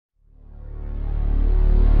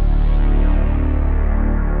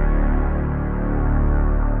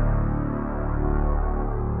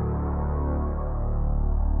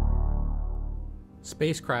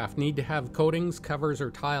spacecraft need to have coatings, covers, or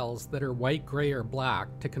tiles that are white, gray, or black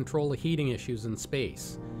to control the heating issues in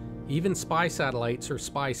space. Even spy satellites or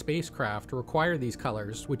spy spacecraft require these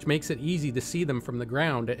colors, which makes it easy to see them from the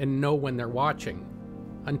ground and know when they're watching,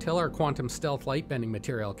 until our quantum stealth light bending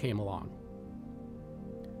material came along.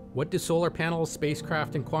 What do solar panels,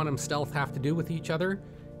 spacecraft, and quantum stealth have to do with each other?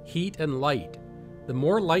 Heat and light. The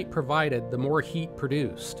more light provided, the more heat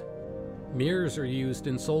produced. Mirrors are used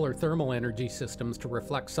in solar thermal energy systems to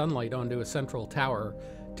reflect sunlight onto a central tower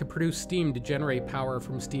to produce steam to generate power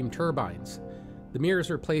from steam turbines. The mirrors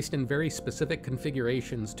are placed in very specific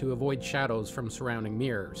configurations to avoid shadows from surrounding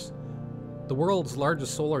mirrors. The world's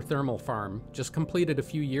largest solar thermal farm, just completed a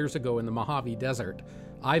few years ago in the Mojave Desert,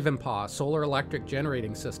 Ivanpah Solar Electric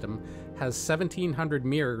Generating System, has 1,700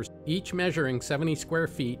 mirrors, each measuring 70 square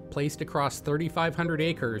feet, placed across 3,500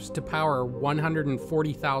 acres to power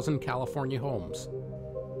 140,000 California homes.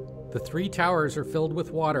 The 3 towers are filled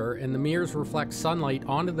with water, and the mirrors reflect sunlight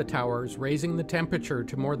onto the towers, raising the temperature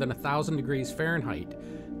to more than 1,000 degrees Fahrenheit,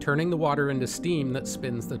 turning the water into steam that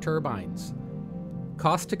spins the turbines.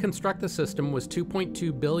 Cost to construct the system was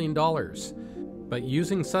 $2.2 billion. But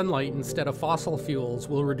using sunlight instead of fossil fuels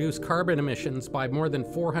will reduce carbon emissions by more than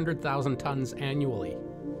 400,000 tons annually.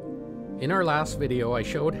 In our last video, I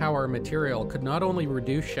showed how our material could not only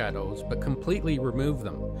reduce shadows, but completely remove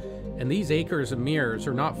them. And these acres of mirrors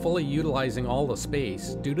are not fully utilizing all the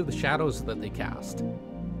space due to the shadows that they cast.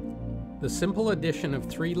 The simple addition of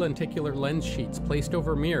 3 lenticular lens sheets placed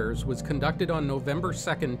over mirrors was conducted on November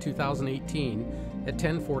 2nd, 2018 at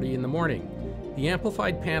 10:40 in the morning. The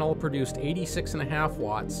amplified panel produced 86.5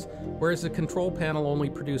 watts, whereas the control panel only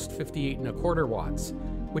produced 58.25 watts,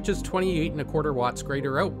 which is 28.25 watts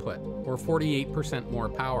greater output, or 48% more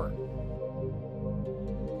power.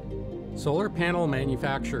 Solar panel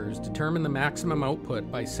manufacturers determine the maximum output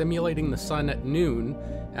by simulating the sun at noon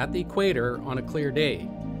at the equator on a clear day.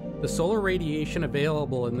 The solar radiation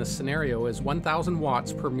available in this scenario is 1,000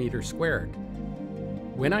 watts per meter squared.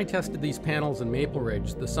 When I tested these panels in Maple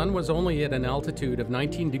Ridge, the sun was only at an altitude of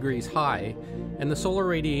 19 degrees high, and the solar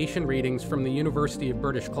radiation readings from the University of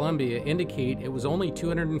British Columbia indicate it was only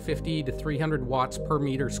 250 to 300 watts per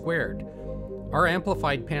meter squared. Our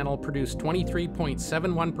amplified panel produced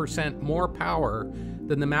 23.71% more power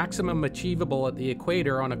than the maximum achievable at the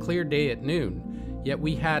equator on a clear day at noon, yet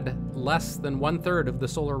we had less than 1/3 of the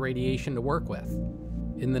solar radiation to work with.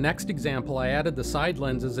 In the next example, I added the side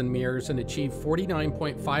lenses and mirrors and achieved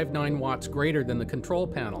 49.59 watts greater than the control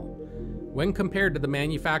panel. When compared to the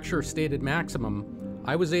manufacturer's stated maximum,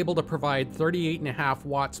 I was able to provide 38.5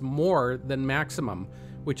 watts more than maximum,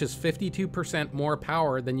 which is 52% more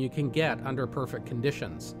power than you can get under perfect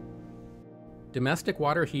conditions. Domestic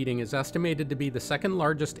water heating is estimated to be the second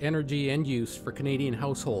largest energy end use for Canadian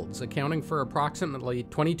households, accounting for approximately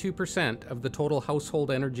 22% of the total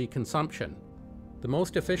household energy consumption. The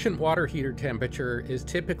most efficient water heater temperature is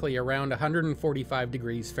typically around 145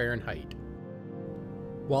 degrees Fahrenheit.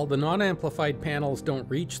 While the non-amplified panels don't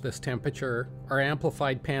reach this temperature, our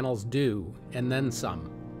amplified panels do, and then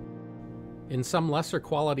some. In some lesser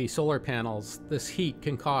quality solar panels, this heat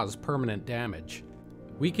can cause permanent damage.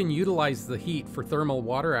 We can utilize the heat for thermal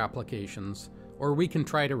water applications, or we can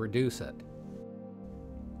try to reduce it.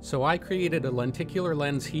 So I created a lenticular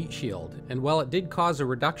lens heat shield, and while it did cause a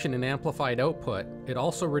reduction in amplified output, it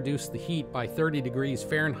also reduced the heat by 30 degrees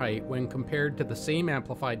Fahrenheit when compared to the same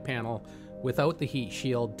amplified panel without the heat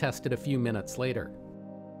shield tested a few minutes later.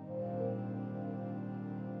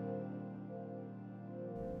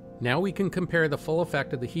 Now we can compare the full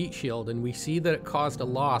effect of the heat shield, and we see that it caused a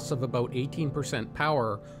loss of about 18%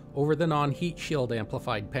 power over the non-heat shield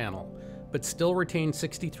amplified panel, but still retained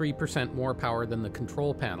 63% more power than the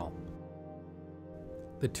control panel.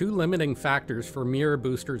 The 2 limiting factors for mirror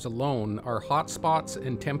boosters alone are hot spots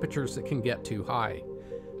and temperatures that can get too high.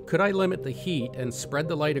 Could I limit the heat and spread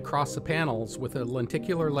the light across the panels with a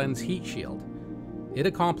lenticular lens heat shield? It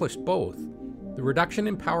accomplished both. The reduction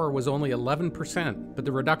in power was only 11%, but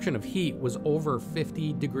the reduction of heat was over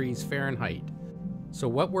 50 degrees Fahrenheit. So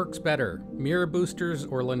what works better, mirror boosters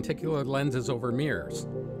or lenticular lenses over mirrors?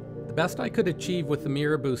 The best I could achieve with the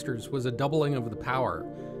mirror boosters was a doubling of the power.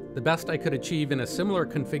 The best I could achieve in a similar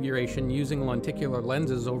configuration using lenticular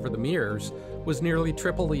lenses over the mirrors was nearly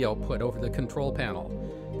triple the output over the control panel.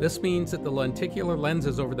 This means that the lenticular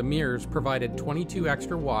lenses over the mirrors provided 22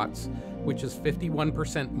 extra watts, which is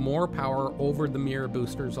 51% more power over the mirror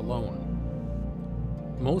boosters alone.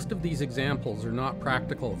 Most of these examples are not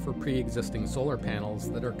practical for pre-existing solar panels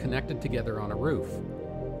that are connected together on a roof.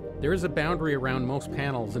 There is a boundary around most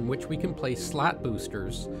panels in which we can place slat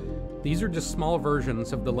boosters. These are just small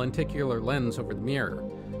versions of the lenticular lens over the mirror.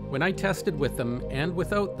 When I tested with them and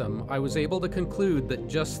without them, I was able to conclude that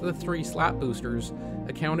just the 3 slat boosters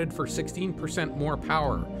accounted for 16% more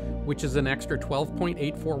power, which is an extra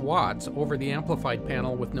 12.84 watts over the amplified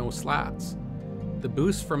panel with no slats. The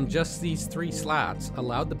boost from just these 3 slats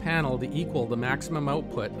allowed the panel to equal the maximum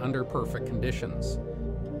output under perfect conditions.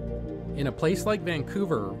 In a place like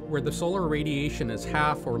Vancouver, where the solar radiation is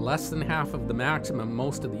half or less than half of the maximum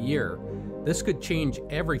most of the year, this could change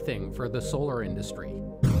everything for the solar industry.